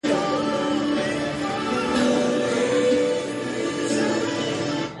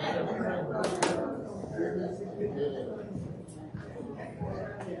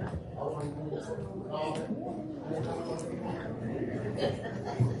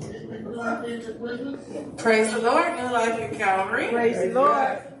Praise the Lord, New Life in Calvary. Praise the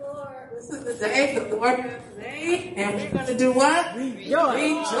Lord. This is the day the Lord has made, and we're going to do what?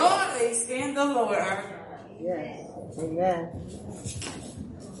 Rejoice in the Lord. Yes. Amen.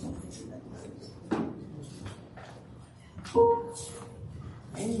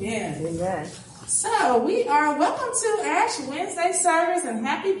 Amen. Amen. So we are welcome to Ash Wednesday service and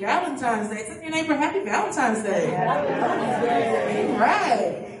happy Valentine's Day. Tell your neighbor happy Valentine's Day. Happy Valentine's Day.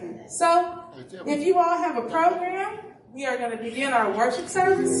 Right. So if you all have a program, we are going to begin our worship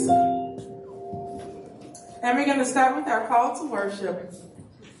service. And we're going to start with our call to worship.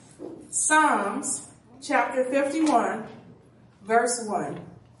 Psalms chapter 51, verse 1.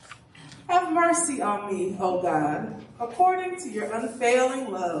 Have mercy on me, O God, according to your unfailing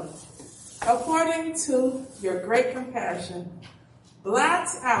love, according to your great compassion. Blot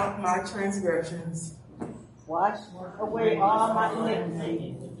out my transgressions. Wash away all my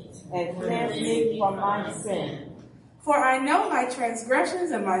iniquity and cleanse me from my sin. For I know my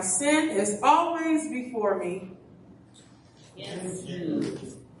transgressions and my sin is always before me. Yes, you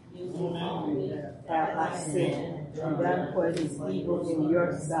have my sin and done what is evil in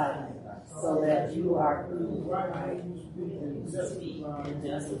your sight, so that you are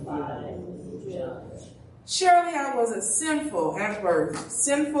justified. Surely I was a sinful at birth,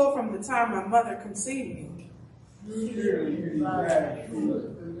 sinful from the time my mother conceived me.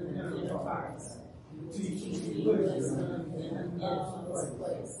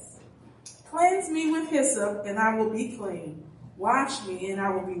 Cleanse me with hyssop, and I will be clean. Wash me, and I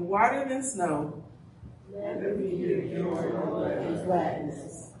will be whiter than snow. Let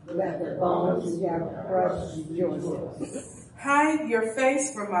the bones you have crushed rejoice. Hide your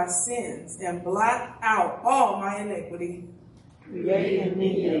face from my sins, and blot out all my iniquity. Create in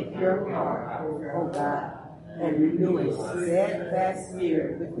me a pure heart, O God, and renew a steadfast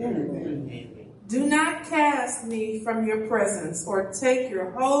spirit within me. Do not cast me from your presence, or take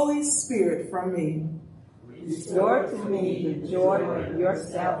your Holy Spirit from me. Restore to me the joy of your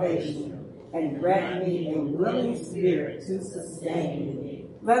salvation, and grant me a willing spirit to sustain me.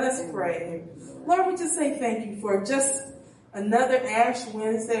 Let us pray. Lord, we just say thank you for just another Ash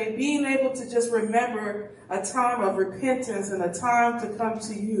Wednesday, being able to just remember a time of repentance and a time to come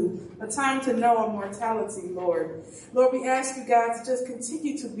to you, a time to know our mortality, Lord. Lord, we ask you, God, to just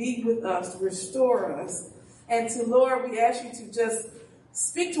continue to be with us, to restore us. And to, Lord, we ask you to just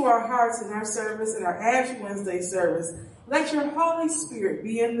speak to our hearts in our service, in our Ash Wednesday service. Let your Holy Spirit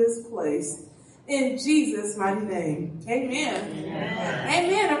be in this place. In Jesus' mighty name. Amen. Amen.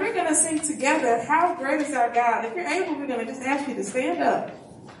 Amen. And we're going to sing together, How Great Is Our God. If you're able, we're going to just ask you to stand up.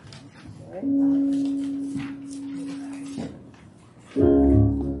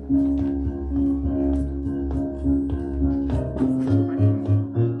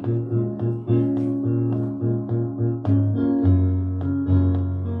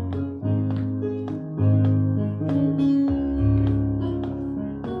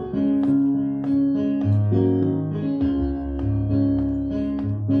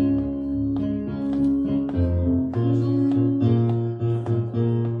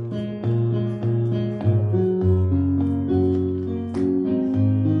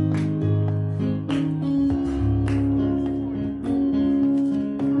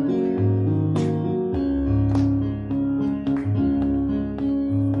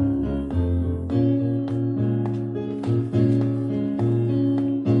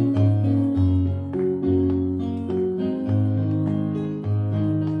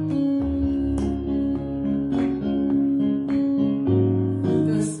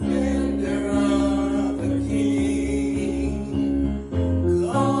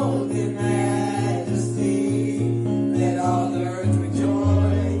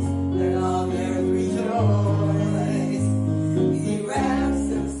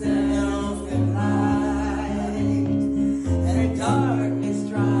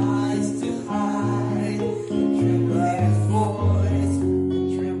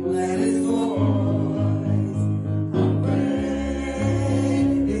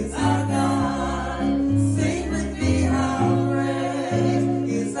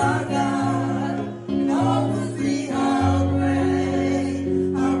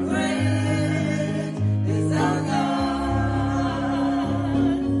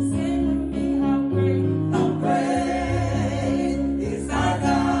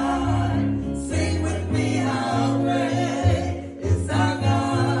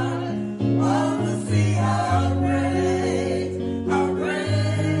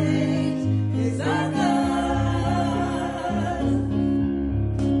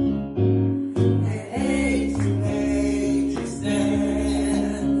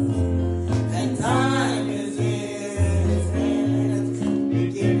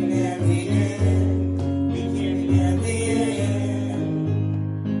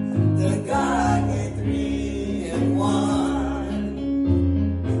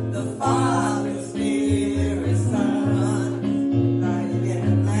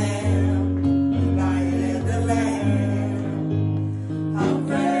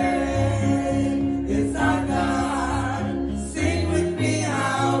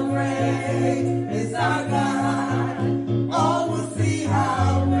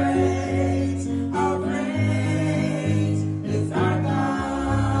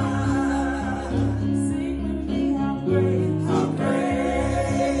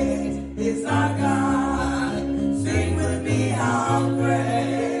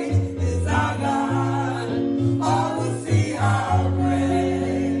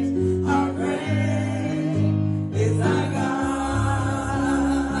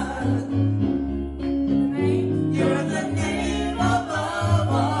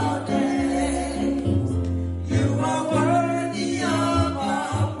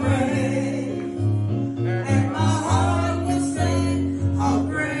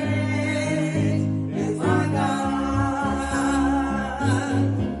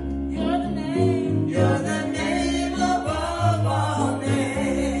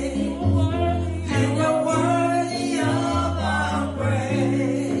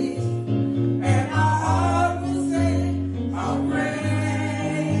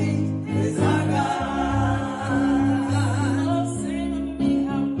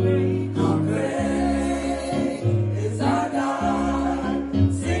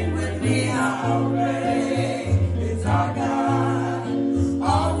 how great is our God.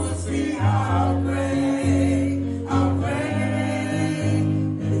 All will see how great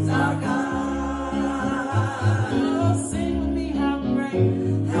is our God. Oh, sing with me, how great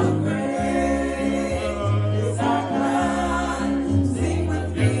is our God. Sing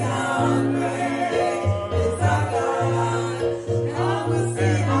with me, how great is our God. All will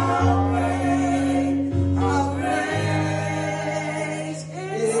see how great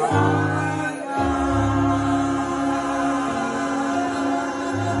is our God.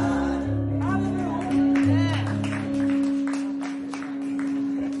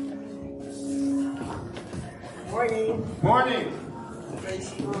 Morning.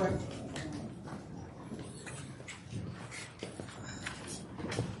 Praise the Lord.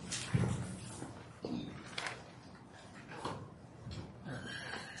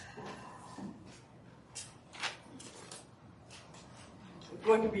 We're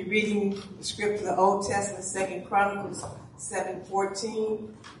going to be reading the scripture of the Old Testament, 2 Chronicles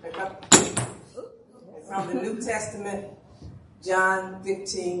 7:14. From the New Testament, John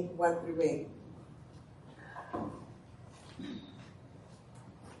 15:1-8.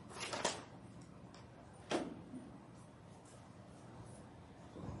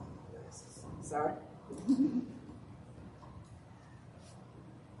 Sorry.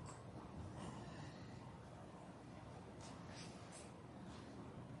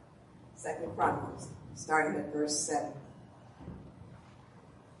 Second Chronicles, starting at verse 7.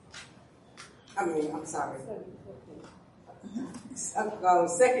 I'm sorry.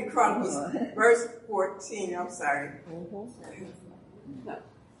 Second Chronicles, verse 14. I'm sorry.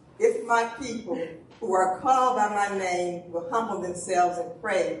 If my people who are called by my name will humble themselves and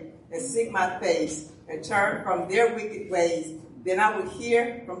pray and seek my face and turn from their wicked ways, then I will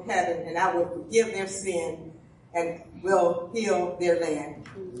hear from heaven and I will forgive their sin and will heal their land.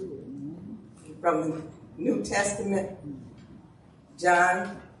 From the New Testament,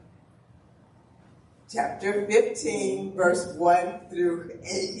 John chapter 15, verse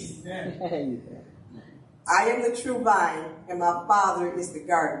 1-8. I am the true vine, and my Father is the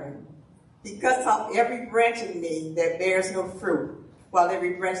gardener. He cuts off every branch in me that bears no fruit, while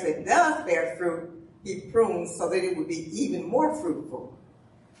every branch that does bear fruit, he prunes so that it will be even more fruitful.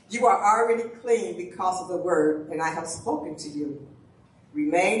 You are already clean because of the word, and I have spoken to you.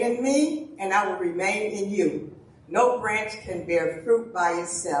 Remain in me, and I will remain in you. No branch can bear fruit by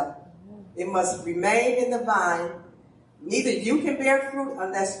itself. It must remain in the vine. Neither you can bear fruit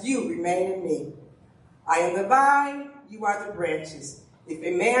unless you remain in me. I am the vine, you are the branches. If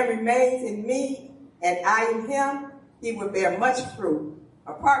a man remains in me, and I in him, he will bear much fruit.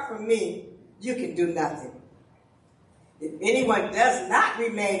 Apart from me, you can do nothing. If anyone does not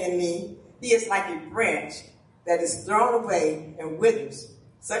remain in me, he is like a branch that is thrown away and withers.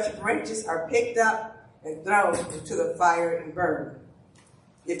 Such branches are picked up and thrown into the fire and burned.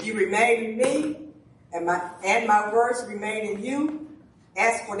 If you remain in me, and my words remain in you,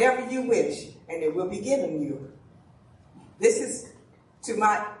 ask whatever you wish, and it will be given you. This is to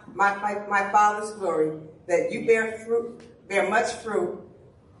my Father's glory, that you bear much fruit,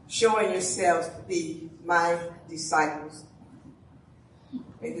 showing yourselves to be my disciples.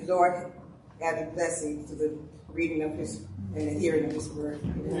 May the Lord add a blessing to the reading of his and the hearing of his word.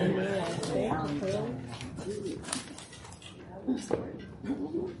 Amen.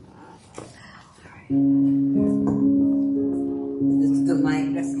 This is the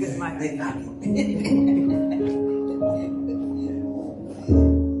mic. That's a good mic.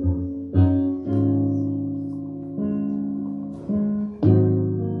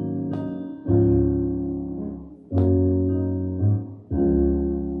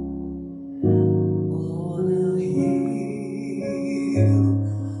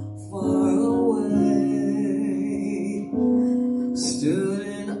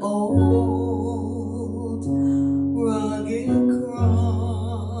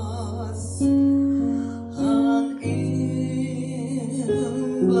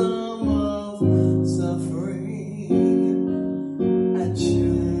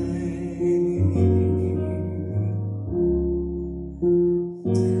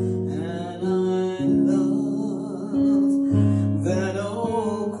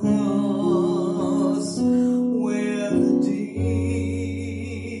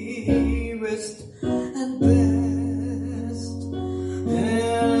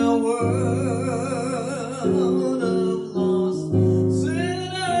 World of lost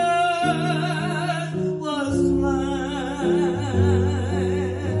sinners.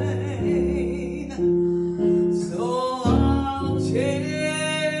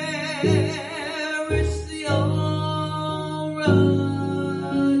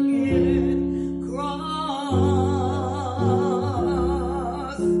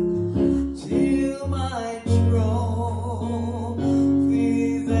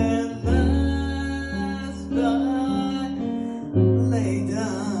 lay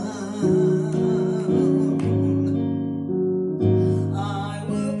down. I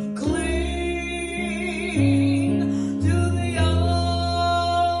will cling to the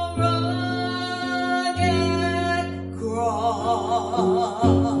old rugged cross,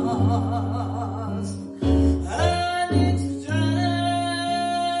 and its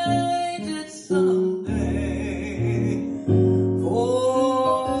changes someday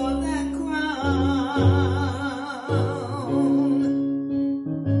for that crown.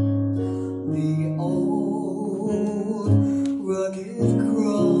 The old rugged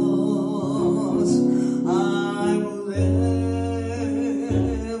cross, I will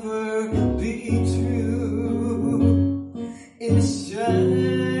ever be true. Its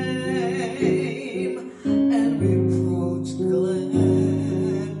shame and reproach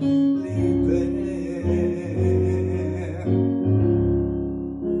gladly bear.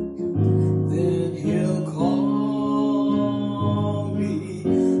 Then he'll call me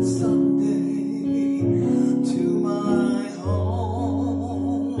someday to my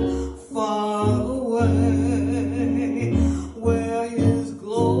home far away, where his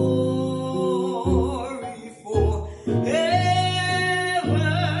glory forever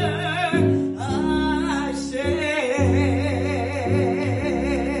I share.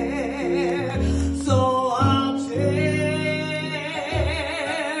 So I'll cherish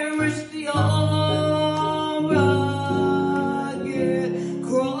the old rugged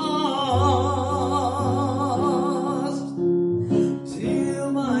cross till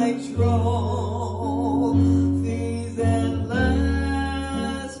my trophies at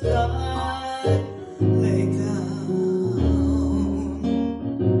last I lay down.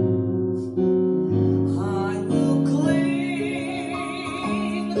 I will cling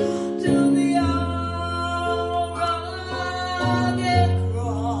to the old rugged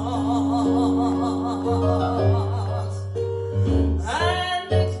cross,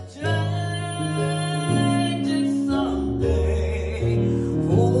 and its changes someday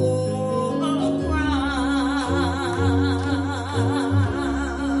for a crown.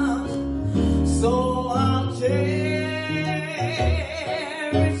 So I'll cherish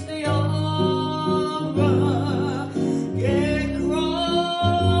the old rugged cross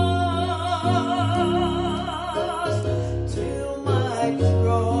till my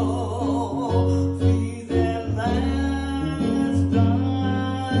trophies at last I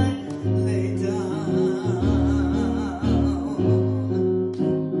lay down.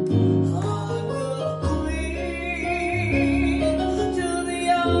 I will cling to the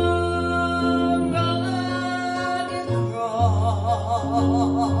old rugged cross,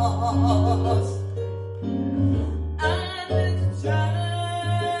 and its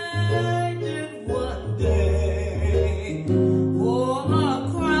changes one day for a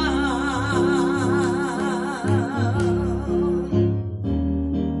crown.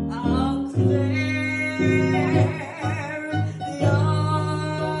 I'll cherish the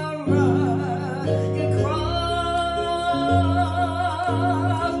old rugged cross.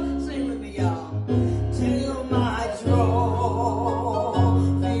 Sing with me, y'all. Till my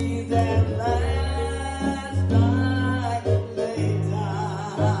trophies at last I lay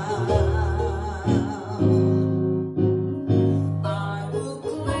down. I will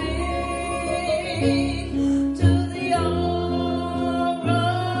cling to the old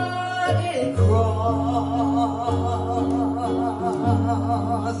rugged cross,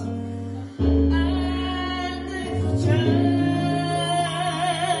 and its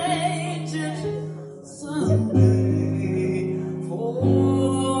changes someday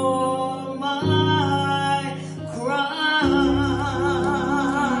for my crown.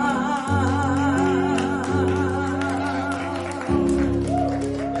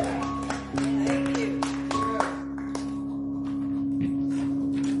 Thank you.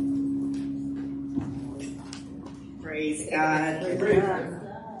 Praise God.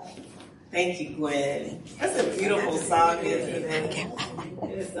 Thank you, Gwen. That's a beautiful song, isn't it?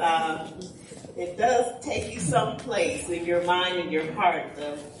 It does take you someplace in your mind and your heart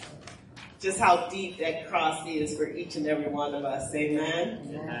of just how deep that cross is for each and every one of us. Amen?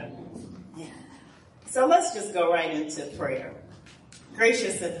 So let's just go right into prayer.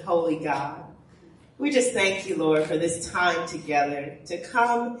 Gracious and holy God, we just thank you, Lord, for this time together to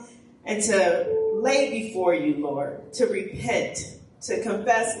come and to lay before you, Lord, to repent, to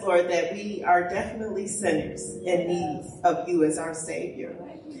confess, Lord, that we are definitely sinners in need of you as our Savior.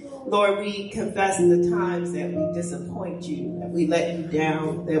 Lord, we confess the times that we disappoint you, that we let you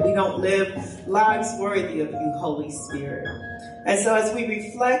down, that we don't live lives worthy of you, Holy Spirit. And so as we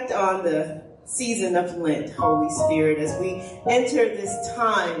reflect on the season of Lent, Holy Spirit, as we enter this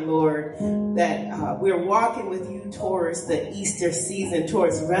time, Lord, that we're walking with you towards the Easter season,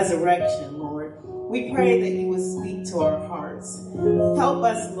 towards resurrection, Lord. We pray that you would speak to our hearts. Help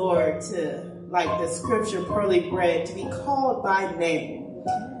us, Lord, to, like the scripture, pearly bread, to be called by name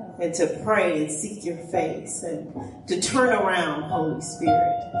and to pray and seek your face and to turn around, Holy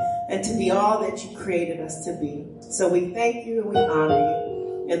Spirit, and to be all that you created us to be. So we thank you and we honor you.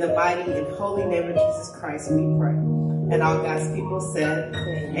 In the mighty and holy name of Jesus Christ, we pray. And all God's people said,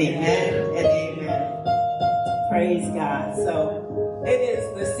 amen and amen. Praise God. So it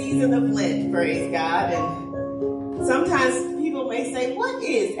is the season of Lent, praise God. And sometimes people may say, what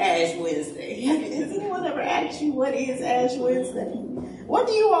is Ash Wednesday? Has anyone ever asked you what is Ash Wednesday? What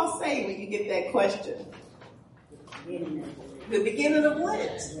do you all say when you get that question? The beginning of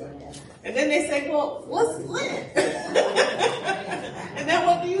Lent. And then they say, well, what's Lent? And then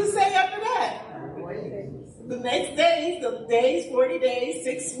what do you say after that? The next days, the days, 40 days,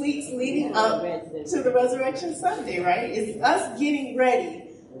 6 weeks leading up to the Resurrection Sunday, right? It's us getting ready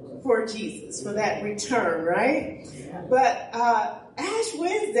for Jesus, for that return, right? But Ash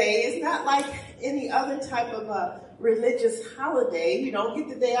Wednesday is not like any other type of religious holiday. You don't get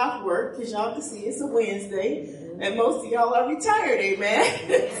the day off work, because y'all can see it's a Wednesday. And most of y'all are retired,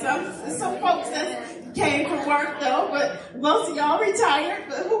 amen. some folks that came from work though, but most of y'all retired.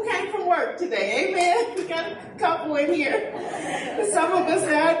 But who came from work today, amen? We got a couple in here. Some of us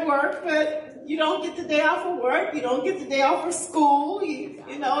are at work, but you don't get the day off of work. You don't get the day off of school.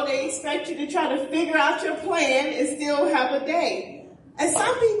 You know, they expect you to try to figure out your plan and still have a day. And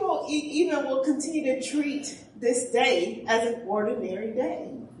some people even will continue to treat this day as an ordinary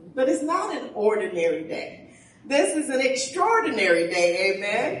day. But it's not an ordinary day. This is an extraordinary day,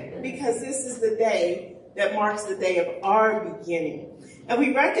 amen, because this is the day that marks the day of our beginning. And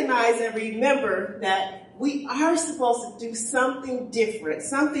we recognize and remember that we are supposed to do something different,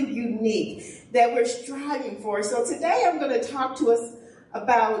 something unique that we're striving for. So today I'm going to talk to us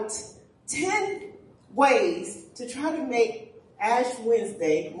about 10 ways to try to make Ash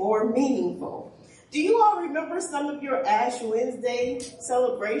Wednesday more meaningful. Do you all remember some of your Ash Wednesday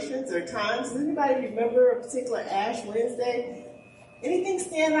celebrations or times? Does anybody remember a particular Ash Wednesday? Anything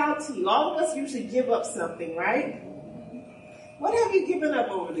stand out to you? All of us usually give up something, right? What have you given up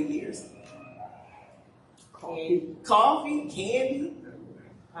over the years? Coffee, candy,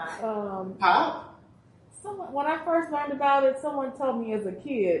 pop. When I first learned about it, someone told me as a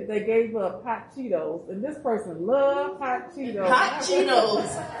kid they gave up hot Cheetos, and this person loved hot Cheetos. Hot Cheetos.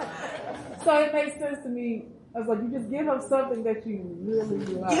 So it makes sense to me. I was like, you just give up something that you really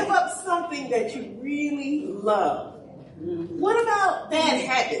love. Give up something that you really love. What about bad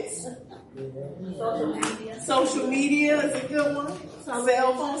habits? Social media is a good one.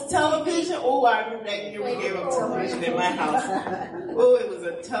 Cell phones, television. Oh, I remember that year we gave up television in my house. Oh, it was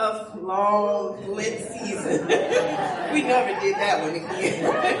a tough, long, lit season. We never did that one again.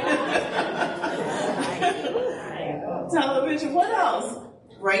 Television. What else?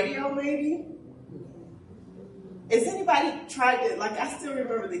 Radio, maybe? Has anybody tried to, like, I still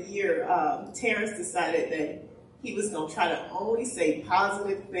remember the year Terrence decided that he was going to try to only say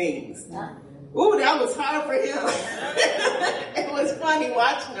positive things. Ooh, that was hard for him. It was funny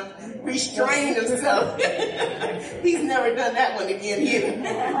watching him restrain himself. He's never done that one again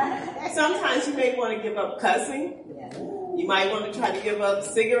either. Sometimes you may want to give up cussing. You might want to try to give up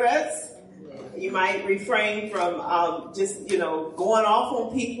cigarettes. You might refrain from just, going off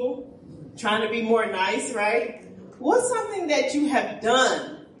on people, trying to be more nice, right? What's something that you have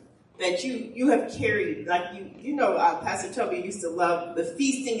done that you have carried? Like Pastor Toby used to love the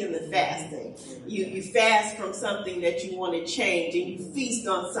feasting and the fasting. You fast from something that you want to change and you feast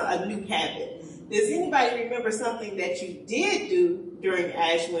on a new habit. Does anybody remember something that you did do during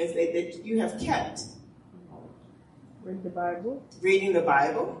Ash Wednesday that you have kept? Read the Bible. Reading the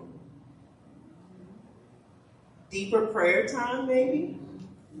Bible. Deeper prayer time, maybe?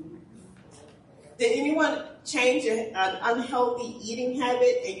 Did anyone change an unhealthy eating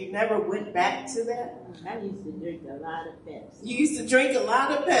habit and you never went back to that? I used to drink a lot of Pepsi. You used to drink a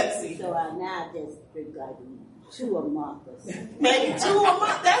lot of Pepsi. So I now just drink like 2 a month or something. Maybe 2 a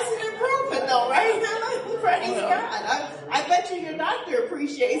month. That's an improvement though, right? Praise God. I bet your doctor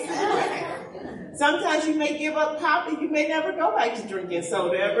appreciates it. Sometimes you may give up pop and you may never go back to drinking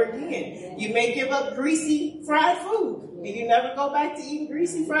soda ever again. You may give up greasy fried food. And you never go back to eating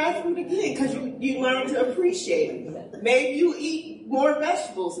greasy fried food again because you learn to appreciate it. Maybe you eat more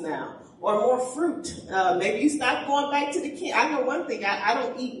vegetables now or more fruit. Maybe you stop going back to the candy. I know one thing, I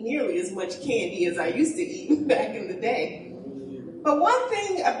don't eat nearly as much candy as I used to eat back in the day. But one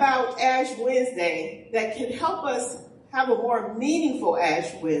thing about Ash Wednesday that can help us have a more meaningful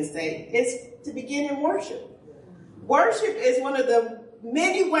Ash Wednesday is to begin in worship. Worship is one of the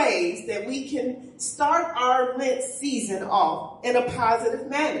many ways that we can start our Lent season off in a positive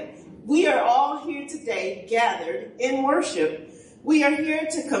manner. We are all here today gathered in worship. We are here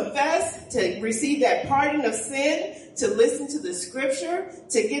to confess, to receive that pardon of sin, to listen to the scripture,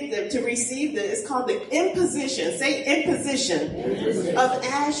 to receive it's called the imposition, say imposition of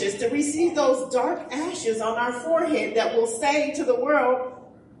ashes, to receive those dark ashes on our forehead that will say to the world,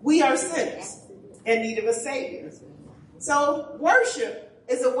 we are sinners in need of a Savior. So worship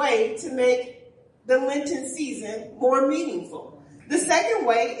is a way to make the Lenten season more meaningful. The second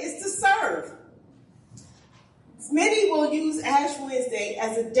way is to serve. Many will use Ash Wednesday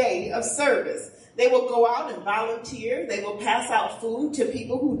as a day of service. They will go out and volunteer. They will pass out food to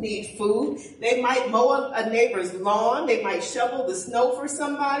people who need food. They might mow a neighbor's lawn. They might shovel the snow for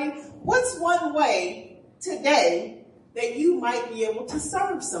somebody. What's one way today that you might be able to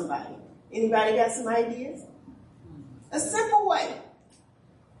serve somebody? Anybody got some ideas? A simple way.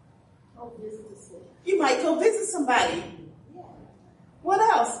 You might go visit somebody. What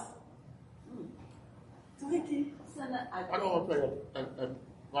else? Go ahead, Keith. I don't want to play a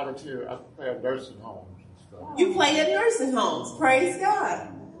volunteer. I play at nursing homes and stuff. You play at nursing homes. Praise God.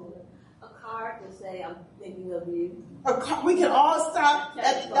 A card to say, I'm thinking of you. We can all stop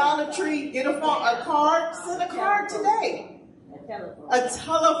at the Dollar Tree, get a card, send a card today. A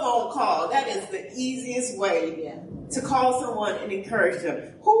telephone call. That is the easiest way to call someone and encourage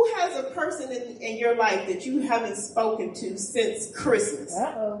them. Who has a person in your life that you haven't spoken to since Christmas?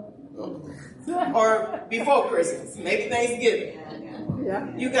 Or before Christmas, maybe Thanksgiving.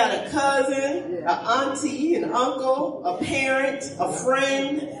 You got a cousin, an auntie, an uncle, a parent, a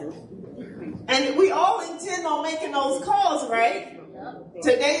friend. And we all intend on making those calls, right?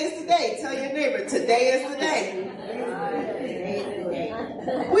 Today is the day. Tell your neighbor, today is the day.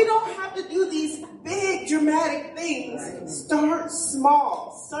 We don't have to do these big dramatic things. Start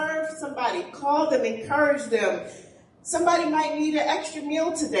small. Serve somebody. Call them, encourage them. Somebody might need an extra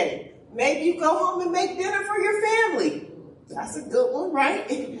meal today. Maybe you go home and make dinner for your family. That's a good one, right?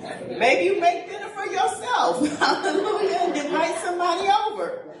 Maybe you make dinner for yourself. Hallelujah. And invite somebody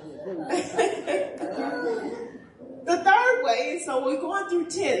over. The third way, so we're going through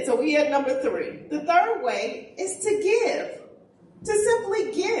 10, so we had number 3. The third way is to give. To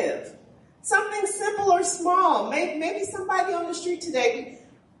simply give. Something simple or small. Maybe somebody on the street today,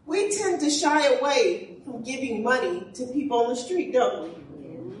 we tend to shy away from giving money to people on the street, don't we?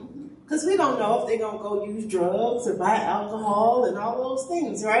 Because we don't know if they're going to go use drugs or buy alcohol and all those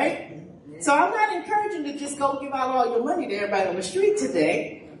things, right? So I'm not encouraging to just go give out all your money to everybody on the street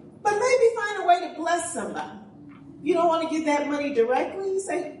today, but maybe find a way to bless somebody. You don't want to give that money directly. You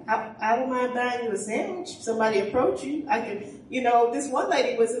say, I don't mind buying you a sandwich. Somebody approach you. I can, this one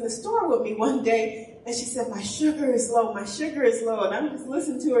lady was in the store with me one day, and she said, my sugar is low. And I'm just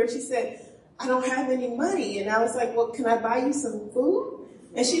listening to her. She said, I don't have any money. And I was like, well, can I buy you some food?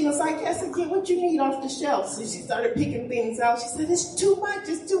 And she was like, yes, get what you need off the shelf. So she started picking things out. She said, it's too much.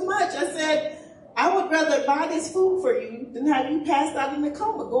 I said, I would rather buy this food for you than have you passed out in a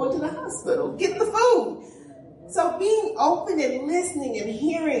coma, going to the hospital. Get the food. So being open and listening and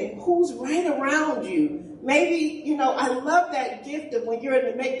hearing who's right around you. Maybe, I love that gift of when you're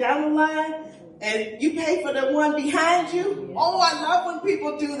in the McDonald's line and you pay for the one behind you. Oh, I love when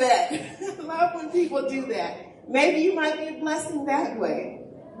people do that. I love when people do that. Maybe you might be a blessing that way.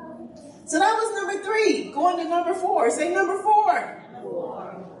 So that was number 3. Going to number 4. Say number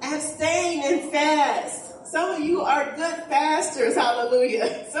 4. Abstain and fast. Some of you are good fasters.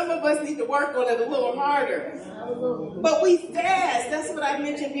 Hallelujah. Some of us need to work on it a little harder. But we fast. That's what I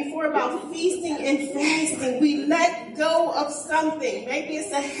mentioned before about feasting and fasting. We let go of something. Maybe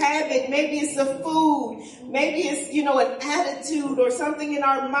it's a habit. Maybe it's a food. Maybe it's, an attitude or something in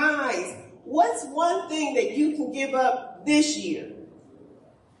our minds. What's one thing that you can give up this year?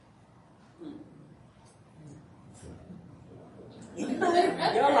 You're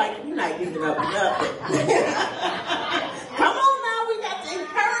like, you're not giving up nothing. Come on now, we got to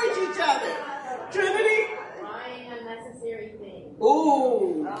encourage each other. Trinity? Buying unnecessary things.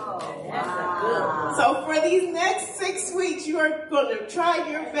 Ooh. Oh, that's a good one. So for these next 6 weeks, you are going to try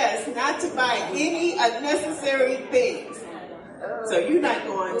your best not to buy any unnecessary things. So you're not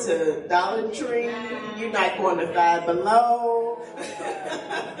going to Dollar Tree. You're not going to Five Below.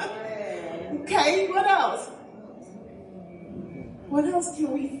 Okay, what else? What else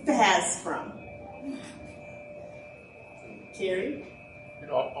can we fast from? Carrie?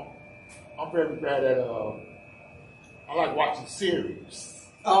 I'm very bad at I like watching series.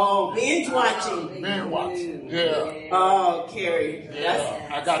 Oh, binge watching. Man watching. Yeah. Oh, Carrie. Yeah.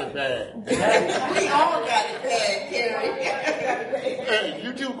 I got it bad. We all got it bad, Carrie. Hey,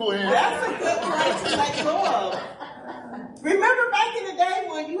 you two go ahead. That's a good one to let go of. Remember back in the day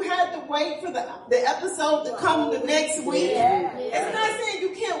when you had to wait for the episode to come the next week? It's not saying you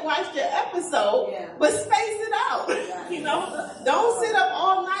can't watch the episode, but space it out. You know, don't sit up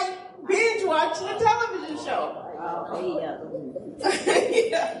all night binge watching a television show. Yeah.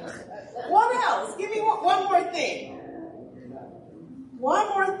 What else? Give me one more thing. One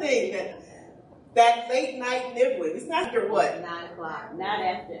more thing that late night nibbling. It's not after what? 9 o'clock. Not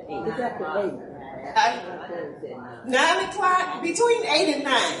after 8. It's after 8. 9 o'clock, between 8 and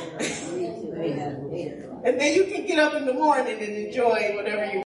 9. And then you can get up in the morning and enjoy whatever you